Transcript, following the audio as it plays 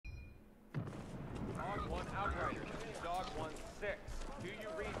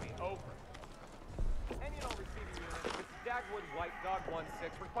White Dog 1-6,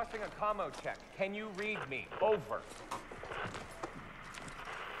 requesting a commo check. Can you read me? Over.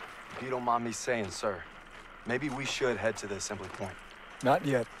 If you don't mind me saying, sir, maybe we should head to the assembly point. Not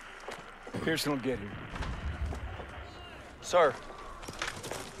yet. Pearson will get here. Sir,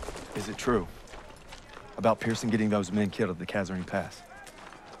 is it true about Pearson getting those men killed at the Kazarine Pass?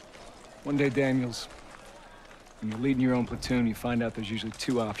 One day, Daniels, when you're leading your own platoon, you find out there's usually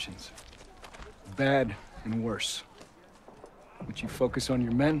two options. Bad and worse. But you focus on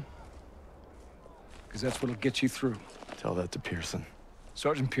your men, because that's what'll get you through. Tell that to Pearson.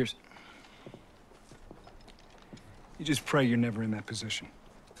 Sergeant Pearson. You just pray you're never in that position.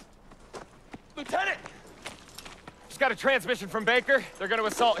 Lieutenant! Just got a transmission from Baker. They're gonna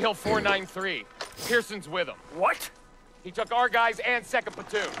assault Hill 493. Pearson's with them. What? He took our guys and 2nd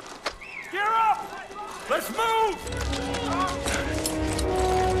platoon. Gear up! Let's move!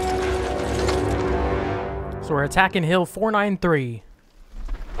 So we're attacking Hill 493.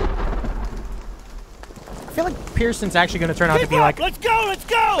 I feel like Pearson's actually going to turn out to be like let's go, let's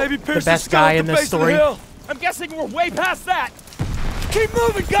go! Maybe the Pearson's best still guy at in the this base of the story. hill. I'm guessing we're way past that. Keep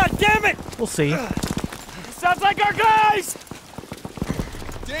moving, goddammit! We'll see. Sounds like our guys!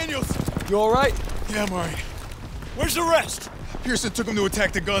 Daniels! You all right? Yeah, I'm alright. Where's the rest? Pearson took him to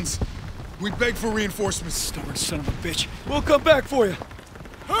attack the guns. We begged for reinforcements. Stubborn son of a bitch. We'll come back for you.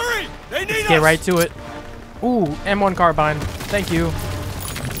 Hurry! They need us! Get right to it. Ooh, M1 carbine. Thank you.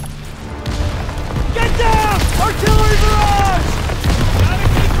 Get down! Artillery barrage! Gotta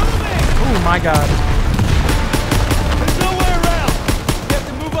keep moving! Ooh, my God. There's no way around! We have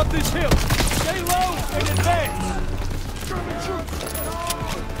to move up this hill. Stay low and advance! German troops!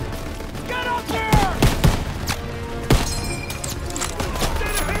 Get up there!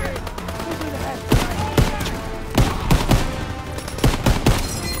 Get ahead! Moving ahead!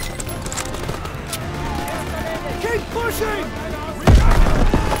 Keep pushing!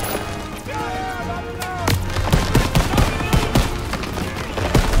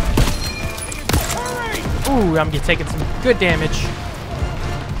 Ooh, I'm taking some good damage.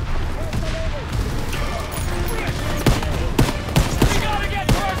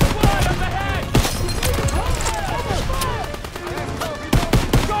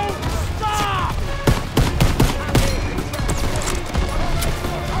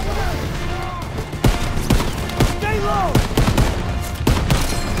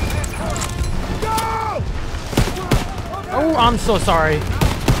 Oh, I'm so sorry.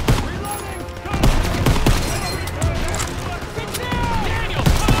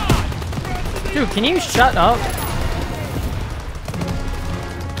 Dude, can you shut up?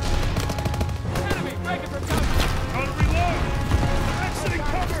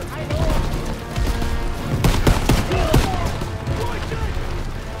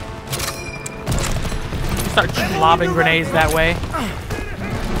 Start lobbing grenades that way.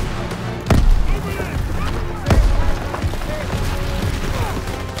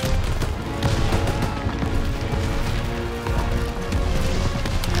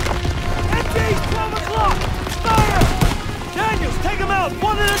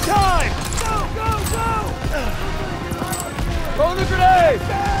 One at a time! Go, go, go! Throw the grenade!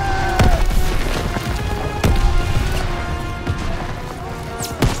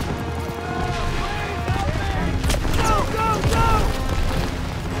 Go, go, go!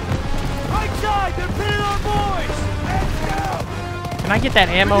 Right side, they're pinning our boys! Let's go! Can I get that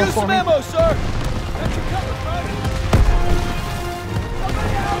ammo Use for some me? ammo, sir! That's your cover, Private!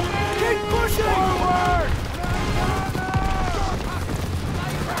 Keep pushing! Forward!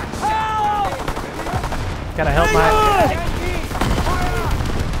 Gotta help my...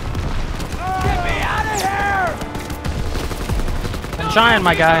 Get me out of here! I'm trying,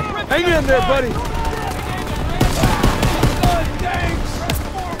 my guy. Hang in there, buddy.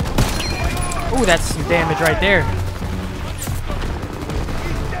 Ooh, that's some damage right there.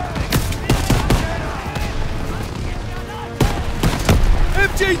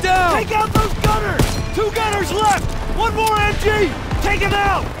 MG down! Take out those gunners! 2 gunners left! One more MG! Take him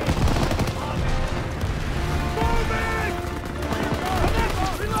out!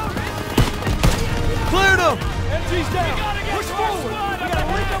 Cleared him! MG's down! Push forward! We gotta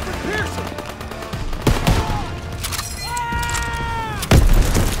link up with Pearson!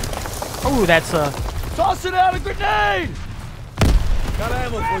 Ooh, that's Tossing out a grenade! Got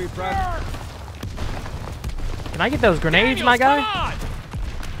ammo for you, Private. Can I get those grenades, my guy?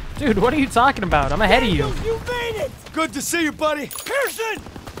 Dude, what are you talking about? I'm ahead of you. You made it! Good to see you, buddy. Pearson!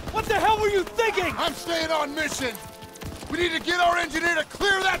 What the hell were you thinking? I'm staying on mission. We need to get our engineer to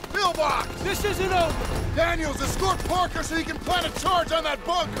clear that pillbox. This isn't over. Daniels, escort Parker so he can plant a charge on that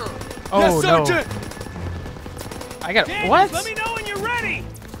bunker. Oh, yes, no. Sergeant. I got Daniels, what? let me know when you're ready.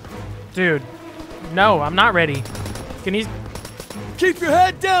 Dude, no, I'm not ready. Can you? Keep your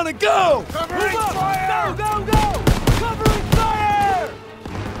head down and go. Covering Move up. fire! Go, go, go. Covering fire.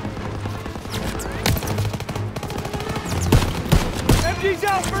 MG's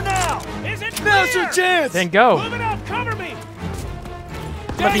out for now. Is it clear? Now's your chance! Then go. Move it up. Cover me.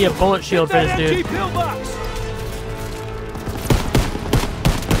 Might be a bullet shield for this dude. Pillbox.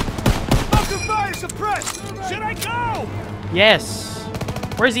 Fucking fire suppressed. Should I go? Yes.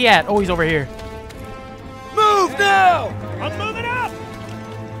 Where's he at? Oh, he's over here. Move now! I'm moving up.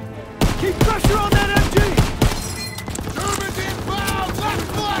 Keep pressure on that MG. Germans inbound! Left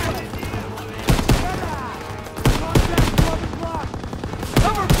flank!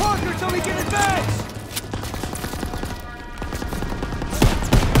 Cover Parker so we can advance.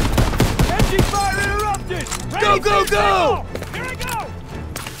 MG fire interrupted. Ready Go, for go, your go! signal. Here I go.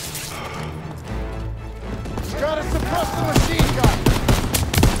 Gotta suppress the machine gun!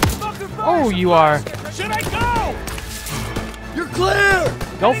 Fucking fire Oh, you are. suppressed. Should I go? You're clear!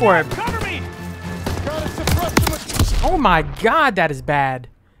 Go for it. Cover me. Gotta suppress the machine. Oh my God, that is bad.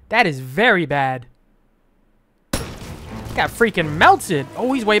 That is very bad. Got freaking melted.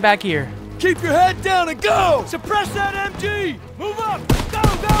 Oh, he's way back here. Keep your head down and go! Suppress that MG. Move up. Go,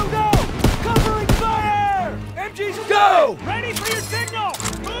 go, go. Covering fire. MG's Go! ready for your signal.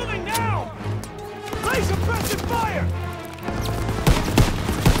 Moving now. Lay suppressive fire.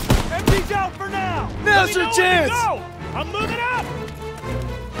 MG's out for now. Now's Let me your know when to chance. go. I'm moving up.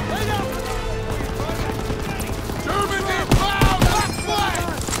 Lay down. Germans inbound! Left flank!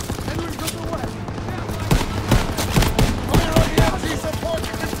 Fire on the MG support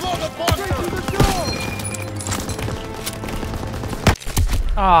to control the bunker!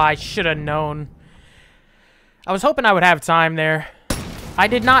 Oh, I should have known. I was hoping I would have time there. I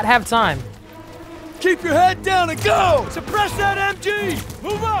did not have time. Keep your head down and go! Suppress that MG.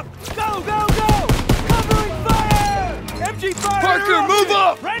 Move up. Go, go, go. Covering fire. MG fire. Parker, interrupted. move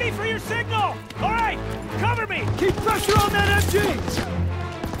up. Ready for your signal. All right. Cover me. Keep pressure on that MG.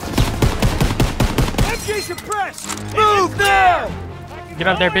 MG suppressed. Move now! Get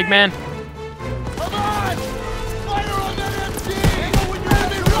up there, big man. Come on! Fire on that MG!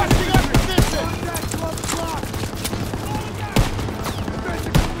 Enemy rushing our position!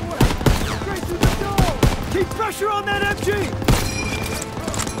 Keep pressure on that MG.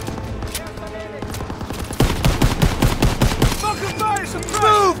 Fucking fire suppressed.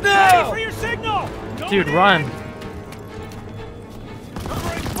 Move Ready now! for your signal. Going Dude, in. run.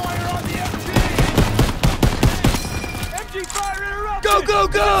 Covering fire on the MG! MG fire interrupted. Go, go,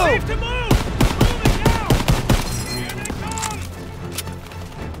 go! Safe to move. Moving now. Here they come.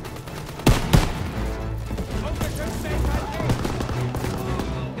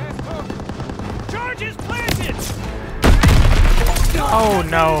 Charges planted. Oh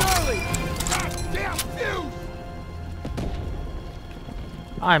no. Damn fuse!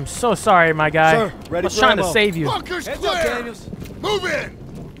 I'm so sorry, my guy. Sir, ready I was for trying to ammo. save you. Bunker's Heads clear! up, Daniels. Move in!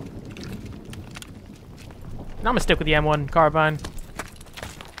 And I'm gonna stick with the M1 carbine.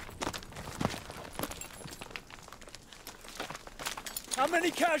 How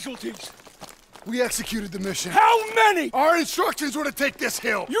many casualties? We executed the mission. How many? Our instructions were to take this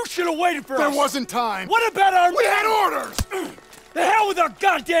hill. You should have waited for There us. wasn't time. What about our We had orders! The hell with our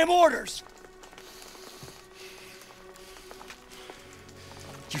goddamn orders!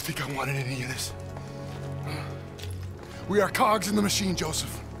 Do you think I wanted any of this? We are cogs in the machine,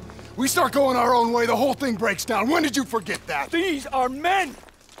 Joseph. We start going our own way, the whole thing breaks down. When did you forget that? These are men!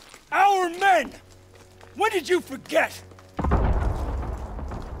 Our men! When did you forget?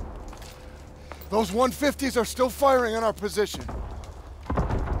 Those 150s are still firing on our position.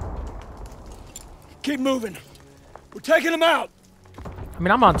 Keep moving. We're taking them out. I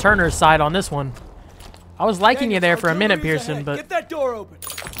mean, I'm on Turner's side on this one. I was liking you there for a minute, Artillery's Pearson, ahead. but Get that door open.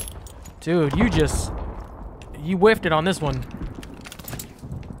 dude, you whiffed it on this one.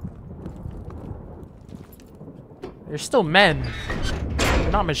 They're still men.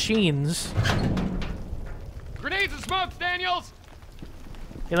 They're not machines. Grenades and smokes, Daniels!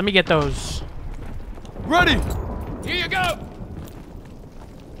 Here, let me get those. Ready! Here you go!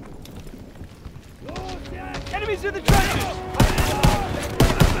 Enemies in the trenches!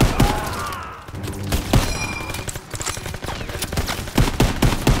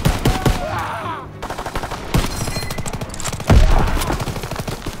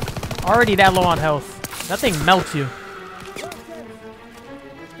 Already that low on health. That thing melts you.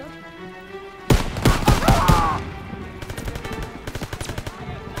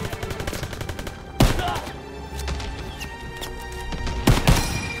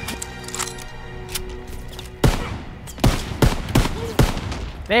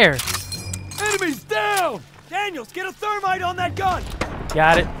 There. Enemies down! Daniels, get a thermite on that gun!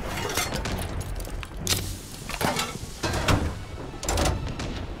 Got it.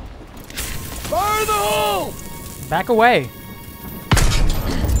 Fire the hole! Back away.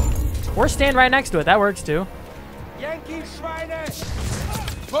 Or stand right next to it. That works too. Yankee Schreiner!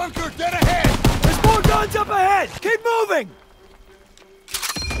 Bunker, dead ahead! There's more guns up ahead! Keep moving!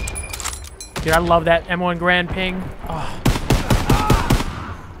 Dude, I love that M1 Grand ping. Oh.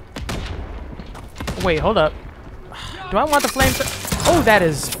 Wait, hold up. Do I want the flame? Oh, that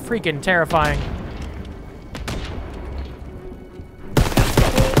is freaking terrifying.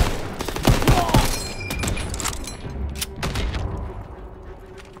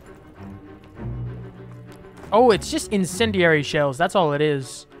 Oh, it's just incendiary shells. That's all it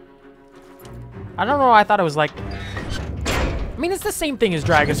is. I don't know. I thought it was like... I mean, it's the same thing as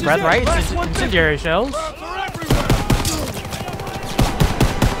Dragon's Breath, right? It's just incendiary shells.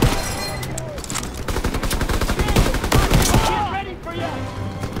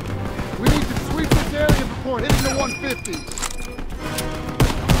 We need to sweep this area before hitting the 150s.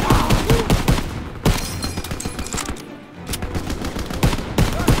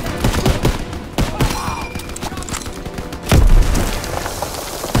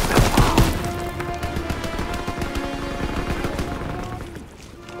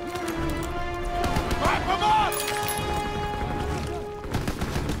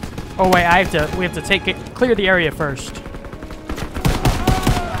 Oh wait, we have to clear the area first.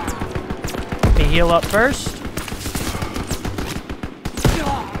 Let me heal up first.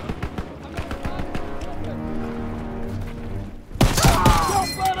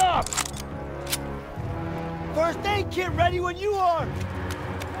 Don't let up! First aid kit ready when you are!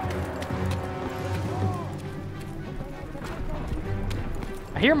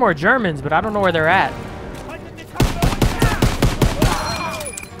 I hear more Germans, but I don't know where they're at.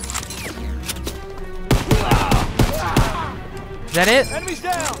 Is that it? Enemies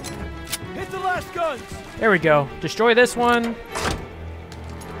down! Hit the last guns! There we go. Destroy this one.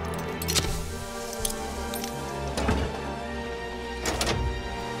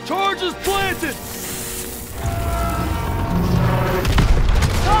 Charges planted!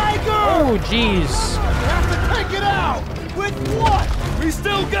 Tiger! Oh, jeez. Have to take it out! With what? We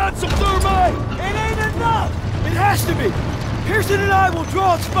still got some thermite! It ain't enough! It has to be! Pearson and I will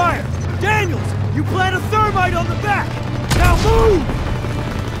draw its fire! Daniels, you plant a thermite on the back! Now move!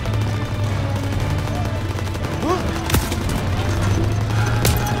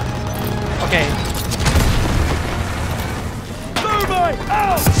 Okay. Thermite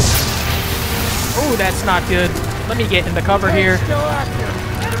out! Oh, that's not good. Let me get in the cover here. Still active!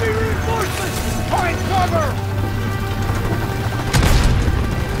 Enemy reinforcements! Find cover!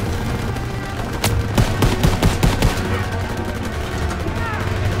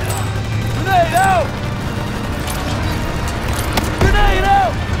 Grenade out! Grenade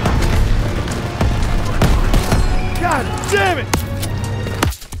out! God damn it!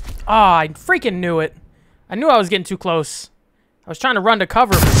 Ah, I freaking knew it. I knew I was getting too close. I was trying to run to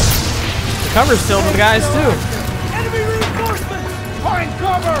cover. The cover's filled with guys too. Enemy reinforcements! Find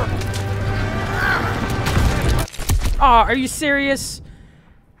cover! Ah, are you serious?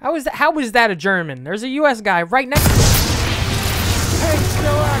 How is that a German? There's a US guy right next to him. Tank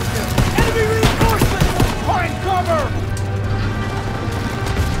still active! Enemy reinforcements! Find cover!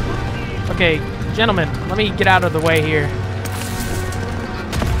 Okay, gentlemen, let me get out of the way here.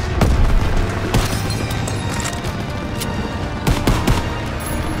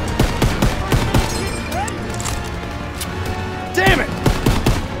 Damn it!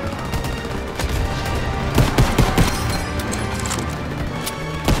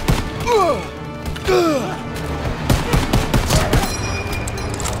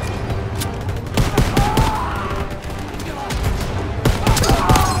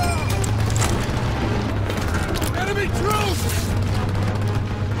 Enemy troops!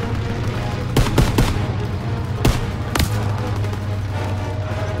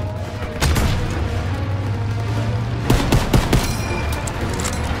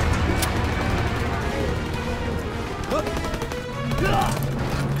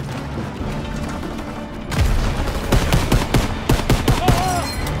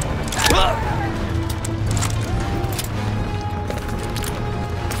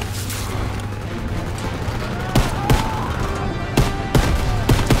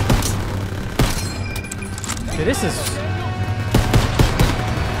 Dude, this is...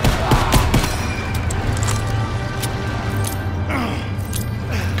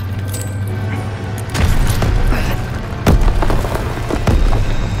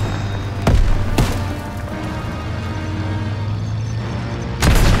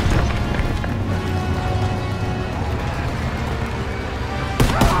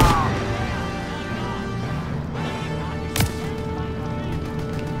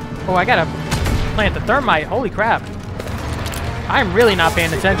 Oh, I gotta plant the thermite. Holy crap. I'm really not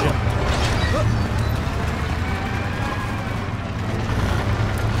paying attention.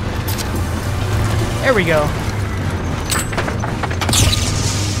 There we go.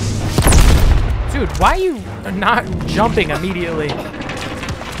 Dude, why are you not jumping immediately?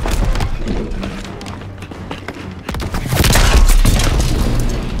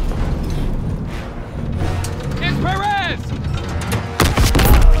 It's Perez!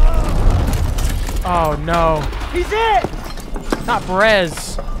 Oh no. He's it! Not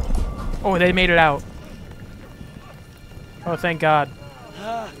Perez. Oh, they made it out. Oh, thank God.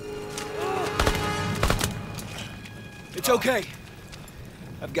 It's okay.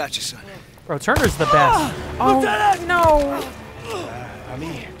 I've got you, son. Bro, Turner's the best. Oh, Lieutenant! no.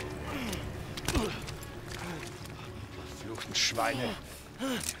 Ami. Verfluchten Schweine.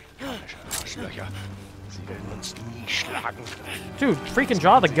 Arschlöcher. Sie werden uns nie schlagen. Dude, freaking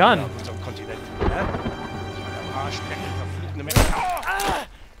draw the gun. Auf unserem Kontinent. Hä? Am Arsch lecken, verfluchte Menschen.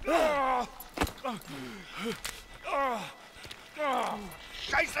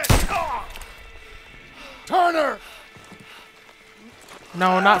 Scheiße! Turner!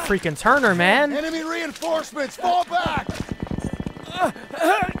 No, not freaking Turner, man. Enemy reinforcements! Fall back!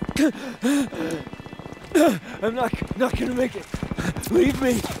 I'm not gonna make it. Leave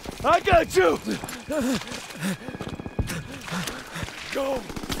me. I got you. Go.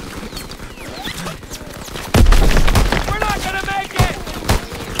 We're not gonna make it!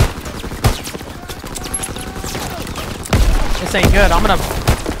 This ain't good. I'm gonna...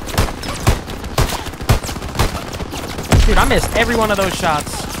 Dude, I missed every one of those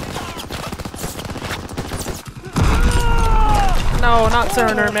shots. No, not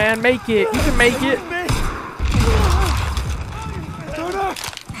Turner, man. Make it. You can make it.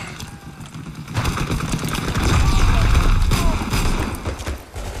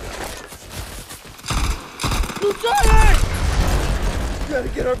 Lieutenant! We gotta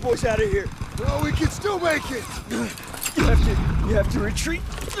get our boys out of here. No, we can still make it! You have to retreat.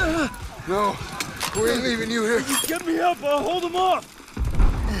 No, we ain't leaving you here. Get me up, I'll hold them off.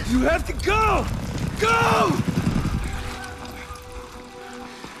 You have to go! Go!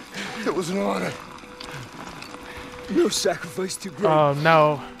 It was an honor. No sacrifice too great. Oh,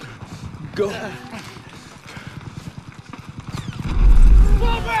 no. Go.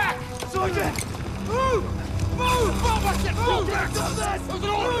 Fall back! Sergeant! Move! Move! Fall back! Fall back! It was an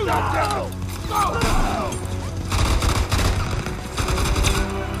order! Go! Go! No!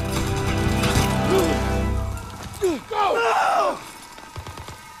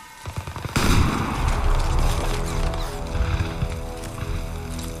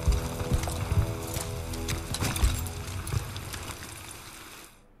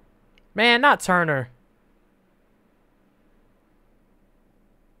 Man, not Turner.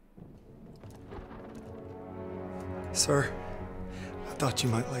 Sir, I thought you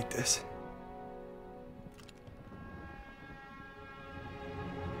might like this.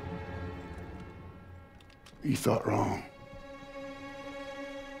 You thought wrong.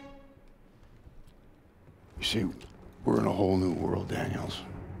 You see, we're in a whole new world, Daniels.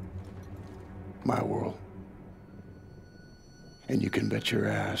 My world. And you can bet your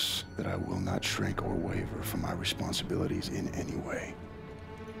ass that I will not shrink or waver from my responsibilities in any way.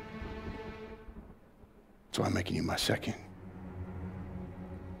 So I'm making you my second.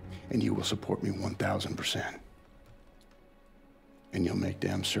 And you will support me 1,000%. And you'll make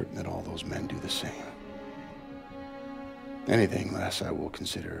damn certain that all those men do the same. Anything less I will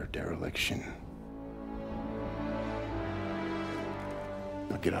consider dereliction.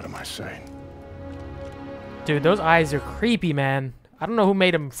 Now get out of my sight. Dude, those eyes are creepy, man. I don't know who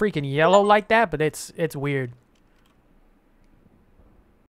made them freaking yellow like that, but it's weird.